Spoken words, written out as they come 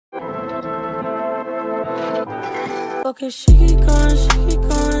Okay, she keep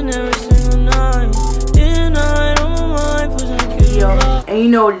going every single night. Day and night on my mind, pushing kids. Yo, and you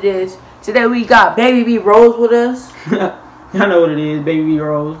know what it is. Today we got Babybrose with us. Y'all know what it is,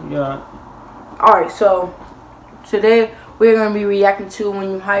 Babybrose. Yeah. Alright, so today we're gonna be reacting to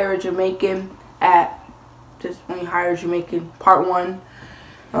When You Hire a Jamaican When You Hire a Jamaican Part 1.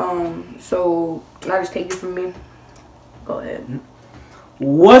 So now just take it from me. Go ahead.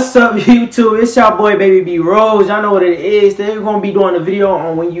 What's up, YouTube? It's your boy Babybrose. Y'all know what it is. Today we're gonna be doing a video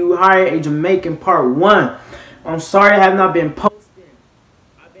on When You Hire a Jamaican Part 1. I'm sorry I have not been posting.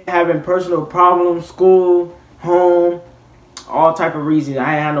 I've been having personal problems, school, home, all type of reasons.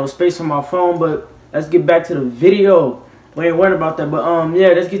 I ain't had no space on my phone, but let's get back to the video. We ain't worried about that, but yeah,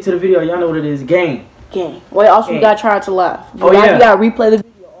 let's get to the video. Y'all know what it is. Game. Wait, also we gotta try not to laugh. Yeah. You gotta replay the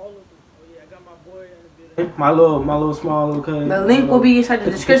video. My little small little cousin. The link will be inside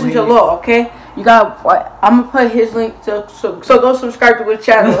the description below, okay? You got. I'm gonna put his link so go subscribe to his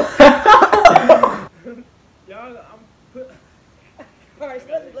channel.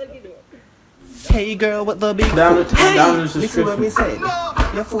 Hey girl with the big down foot. down in the Listen what me description.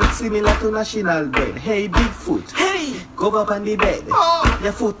 said. Your foot similar to national bread. Hey big foot. Hey, go up on the bed.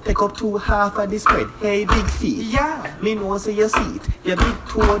 Your foot take up to half of the spread. Hey big feet. Yeah, me know say your seat. Your big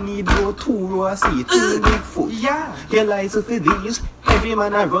toe need go 2 row of seat. Hey big foot. Yeah, your lies for these. Every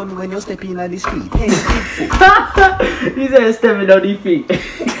man I run when you step in on the street. Hey big foot. He said stepping on these feet.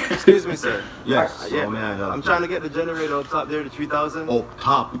 Excuse me, sir. Yes. Yeah, So may I help? I'm trying to get the generator up top there, the 3000. Oh,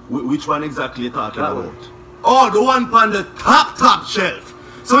 top. Which one exactly you talking about? Oh, the one on the top shelf.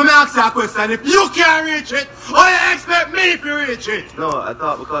 So let me ask you a question. If you can't reach it, or you expect me to reach it? No, I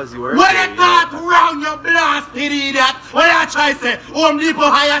thought because you were. When you thought round your blasted idiot, when you try to say, Home Depot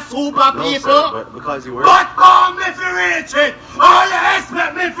hire super No, people. sir, but because you were. But me to reach it, or you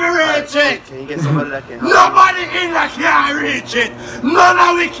expect me to reach it? Can you get somebody that can help? Nobody in there can reach it. None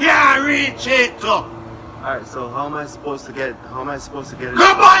of we can reach it. Alright, so how am I supposed to get it? Go buy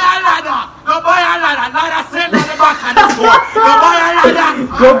a ladder! Go buy a ladder! Ladder sitting on the back of the store! Go buy a ladder!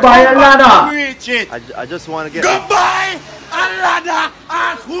 Go buy a ladder! Reach it! I just want to get. Go buy a ladder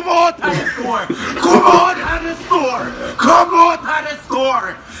and come out of the store! Come out of the store! Come out of the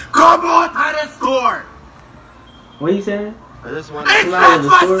store! Come out of the store! What you saying? I just want to. It's not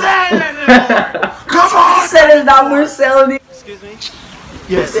for sale anymore! Come on! Said it's not worth selling it. Excuse me?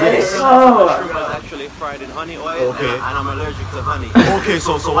 Yes, Oh. Sugar is actually fried in honey oil, Okay. and I'm allergic to honey. Okay,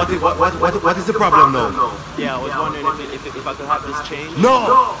 so what is the problem now? Yeah, I was wondering if I could have this changed.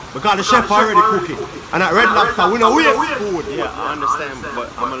 No! Because the chef already cooking. And at Red Lobster, we know waste food. Yeah, I understand, but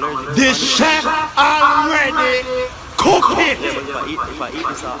I'm allergic to The honey. chef already cooking! Yeah, but if I eat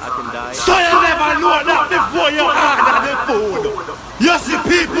this, I can die. So you never know that before you order the food. You see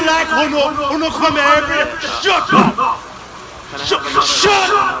people like who come here every day. Shut up! Shut up!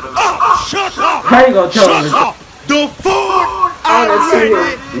 Shut up! How you gonna tell him? Shut up! The food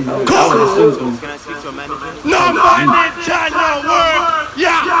already cooked! Can I speak to a manager? No manager, no work!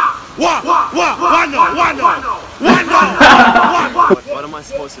 Yeah! What no! What am I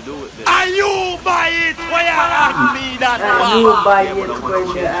supposed to do with this? And you buy it where you ask me that You one. buy it when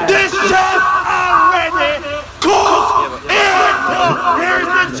you ask. This chef already cooked it! Here's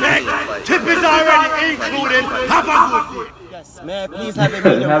the check! Tip is already included. Have a good day. Yes, may I please have a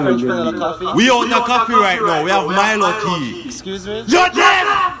medium French vanilla coffee? We own the coffee right now. We have Milo tea. Excuse me? You're dead!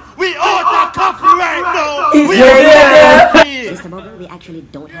 We own the coffee right now. He's We dead. own the coffee. Mr. Bubble, we actually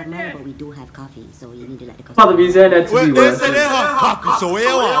don't have Milo, but we do have coffee, so you need to let the Father customer be saying that to Well, me. they say they have coffee, so where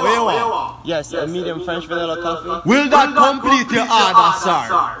you want? Yes, a medium French vanilla coffee? Will that complete your order, sir?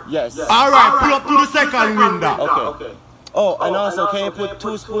 Yes. Alright, pull up to the second window. Okay. Oh, and also, can you put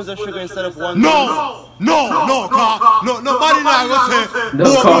 2 spoons of sugar instead of 1? No, nobody now go say,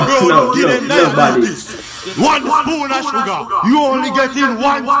 No, bro, give them nobody. diabetes. 1 spoon of sugar. You only get in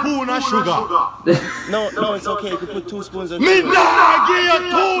 1 spoon of sugar. No, it's okay. You can put 2 spoons of Me sugar. nah give you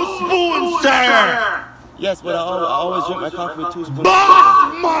 2 spoons, sir. Yes, but I always drink my coffee with 2 spoons.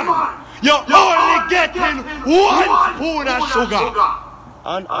 Boss man, you only get in 1 spoon of sugar.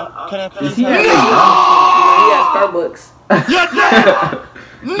 Can I please he have Yeah, Starbucks. You're dead.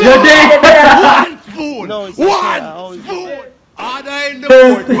 You're dead. 1 spoon. No, it's okay. I 1 always spoon. Order in the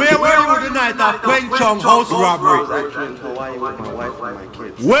board. Where were you the night of Queen Chong house I robbery? was actually in Hawaii with my wife and my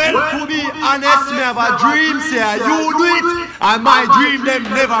kids. Well, to be honest, me have a dream, say you do it, and my dream them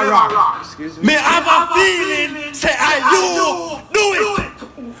never wrong. Excuse Me have a feeling, say you do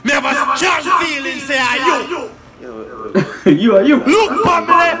it. Me have a strong feeling, say you. You are you. Look for me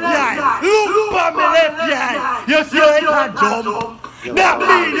left eye. Look for me left eye. You see it a jump. That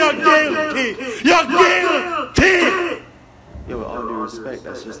mean you're guilty. You're guilty. Yeah, with all due respect,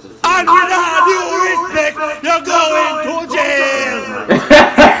 that's just the food. And with all due respect, you're going to jail.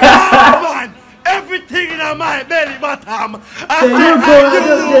 Man, everything in my belly bottom, I say you're going to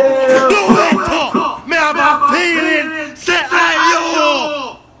jail. Do it. Me have a feeling, say I you.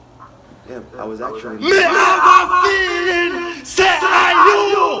 Yeah, I was actually. Me have a feeling, say I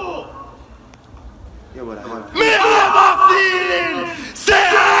you. Yeah, but I have. Me have a feeling, say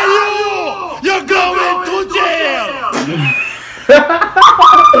I you. You're going to jail.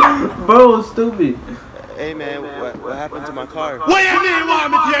 Bro, stupid. Hey man, what happened to my car? What do you mean you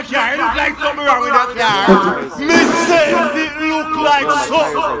want me to your car? It look like something wrong with that car. Me says it look like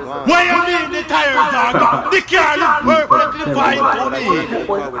something. What do you mean the tires are gone? The car look perfectly fine to me.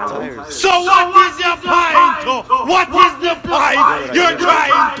 So what is your point? What is the point you're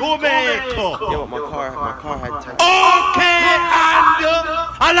trying to make? Yeah, but my car had tires. Okay, and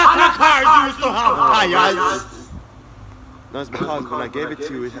a lot of cars used to have tires. No, it's because when I gave it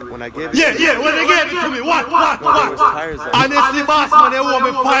to you, when they gave it Yeah, when they gave it to me, what? there was tires on it. Honestly, boss man, they owe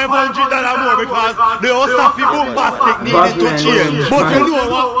me $500 more because the Osafi bombastic needed to change. But you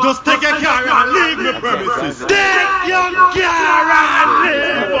know what? Just take your car and leave me premises. Take your car and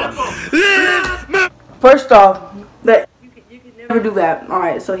leave me. First off, that you can never do that.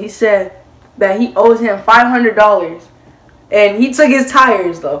 Alright, so he said that he owes him $500 and he took his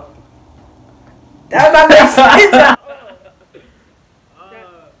tires though. That don't make sense. That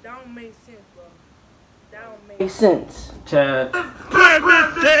don't make sense, bro. That don't make sense. Chad.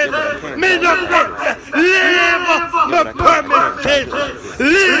 Premises! Me no leave my premises!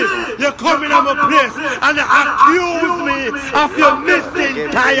 Leave! You come in my place and accuse me of your missing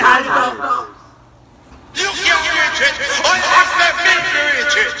tires! You can't reach it! Or you expect me to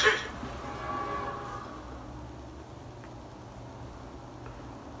reach it!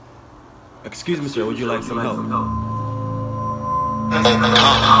 Excuse me, sir, would you like some help?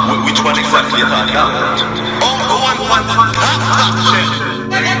 Which one exactly are you talking about? Oh, the one top shit.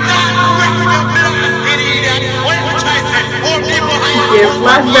 Yeah,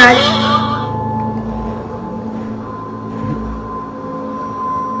 flashback.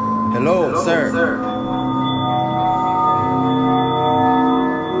 Hello, sir.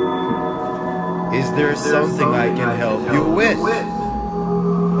 Is there something I can help you with?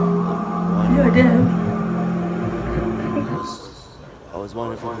 You're dead. I was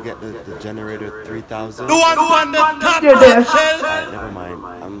wondering if we could get the generator 3000. The one on the top You're dead. Never mind.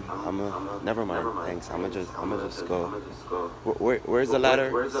 Never mind. Thanks. I'ma just go. Where's the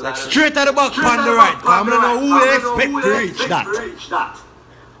ladder? Straight at the back on the right. I don't know who you expect to reach that.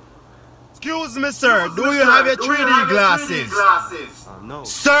 Excuse me, sir. Do you have your 3D glasses? No.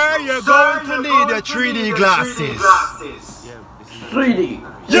 Sir, you're going to need your 3D glasses. 3D.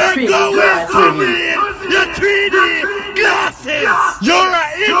 You're going to need your 3D glasses. You're an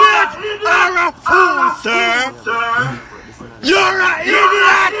idiot or a fool, sir. You're an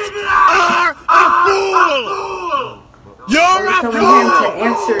idiot or a fool. You're a fool.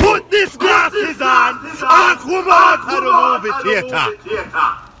 Put these glasses on and come out of the movie theater.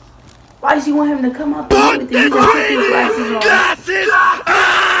 Why does he want him to come out the Put movie the theater? He just put his 3D glasses on. glasses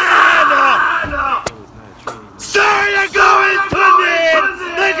on. Sir, you're going to need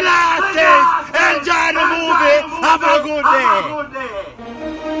the glasses. Enjoy the movie. Have a good day.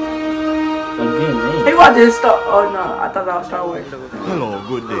 Again, man. He watching Star. Oh no, I thought that was Star Wars. Hello,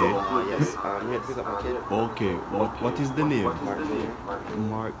 good day. Yes. I'm here to pick up my kid. Okay, what is the name?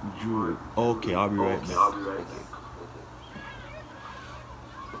 Mark Drew. Okay, I'll be right back.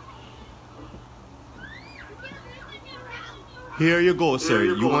 Here you go, sir.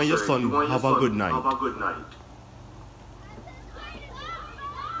 You and your son have a good night.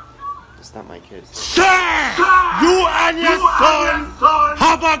 It's not my kid. Sir, you and your son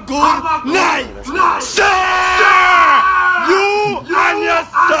have a good night. Sir, you and your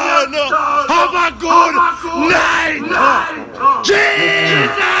son have a good night.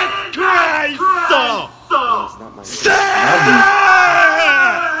 Jesus Christ. Sir,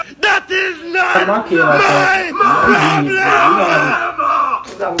 that is not My kid like my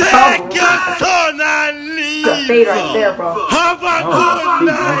problem. Take your son and leave. The fade right there, bro. Have a good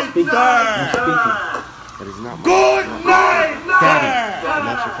night, sir. That is not my Good night, sir. I'm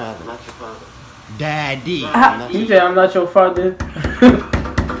not your father. Daddy. He said, I'm not your father.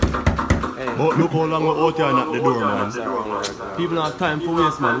 But look how long we're out here and at the door, man. People don't have time for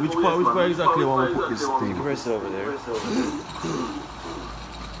waste, man. Which part exactly want to put this thing? Press over there.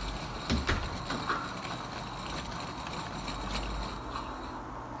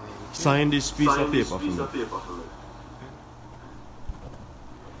 Sign this piece of paper for me.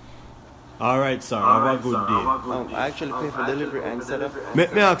 Alright, sir. Have a good day. I actually pay for delivery and setup.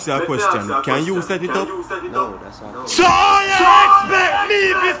 Let me ask you a question. Can you set it up? No, that's not. So you expect me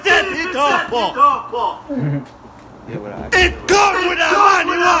to set it up? Yeah, but It comes with a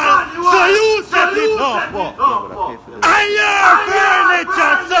manual, so you set it up. And your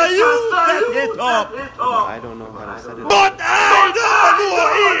furniture, so you set it up. I don't know how to set it up. But I don't know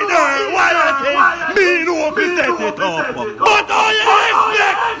either why I think me know to set it up. But do you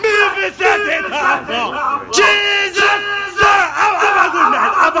expect me to set it up? Jesus, sir, have a good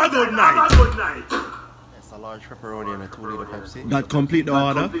night, have a good night. It's a large pepperoni and a 2-liter Pepsi. That complete the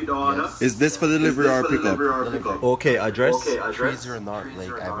order? Yes. Is this for delivery or pickup? Delivery. Okay, address? 30 North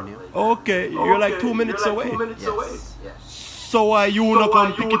Lake Avenue. Okay, you're like 2 minutes away. Yes. So why you wanna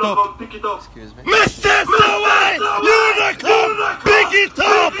come pick it up? Excuse me. Mr. Sawai, you wanna come pick it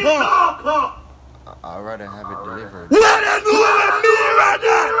up? I'd rather have it delivered. What are you doing, me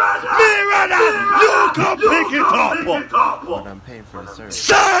rather? You come pick it up. But I'm paying for the service.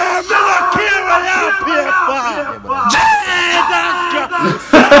 Sir, me not care what you pay for.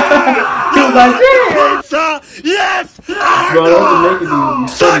 Jesus, yes, Bro, those Jamaican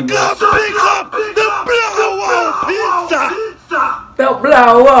so come pick up the blow pizza. The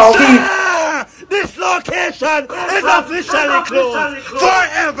blow pizza. This location is officially closed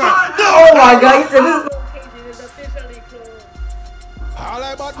forever. Oh my God, he said this location is officially closed. All I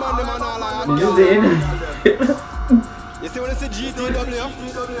bought money, man, all I Is this the end? You see when I say GTW?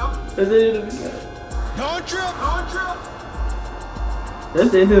 That's the end of the video. Don't trip. That's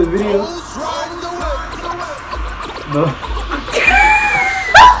the end of the video. Who's round the way? No.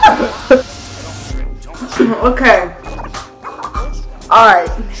 Okay. Alright.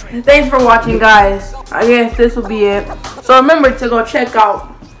 Thanks for watching, guys. I guess this will be it. So remember to go check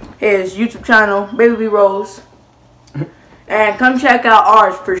out his YouTube channel, Babybrose. And come check out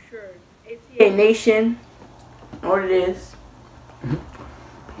ours for sure. Atanation. What it is.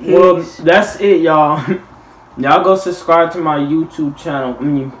 Well, that's it, y'all. Y'all go subscribe to my YouTube channel.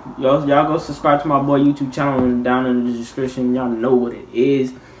 Y'all go subscribe to my boy YouTube channel down in the description. Y'all know what it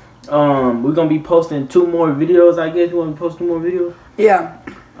is. We're gonna be posting 2 more videos. I guess we want to post 2 more videos. Yeah.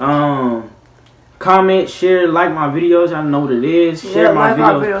 Comment, share, like my videos. Y'all know what it is. Share my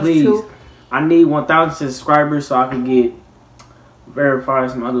videos, please. Too. I need 1,000 subscribers so I can get verified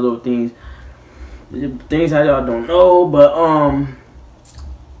some other little things. Things that y'all don't know, but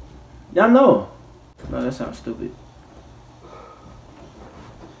y'all know. No, that sounds stupid.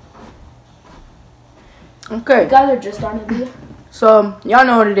 Okay. You guys are just on the video. So y'all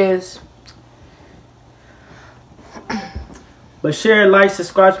know what it is. But share, like,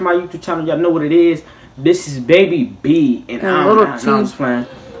 subscribe to my YouTube channel. Y'all know what it is. This is Babyb, and I'm just playing.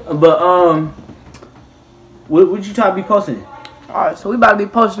 But what you try to be posting? Alright, so we about to be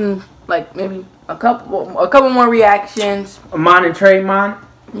posting like maybe a couple more reactions. Mine and Trey, mine.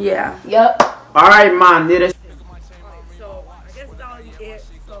 Yeah. Yep. All right, mine. Did it? So I guess that's all you get.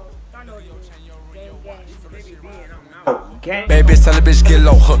 So I know you. Gang. Baby, tell a bitch get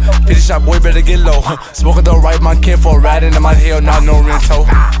low, huh? 50 shot boy better get low, huh? Smoking the right, man, can't for riding in my hell, not no rental.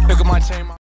 Look at my chain.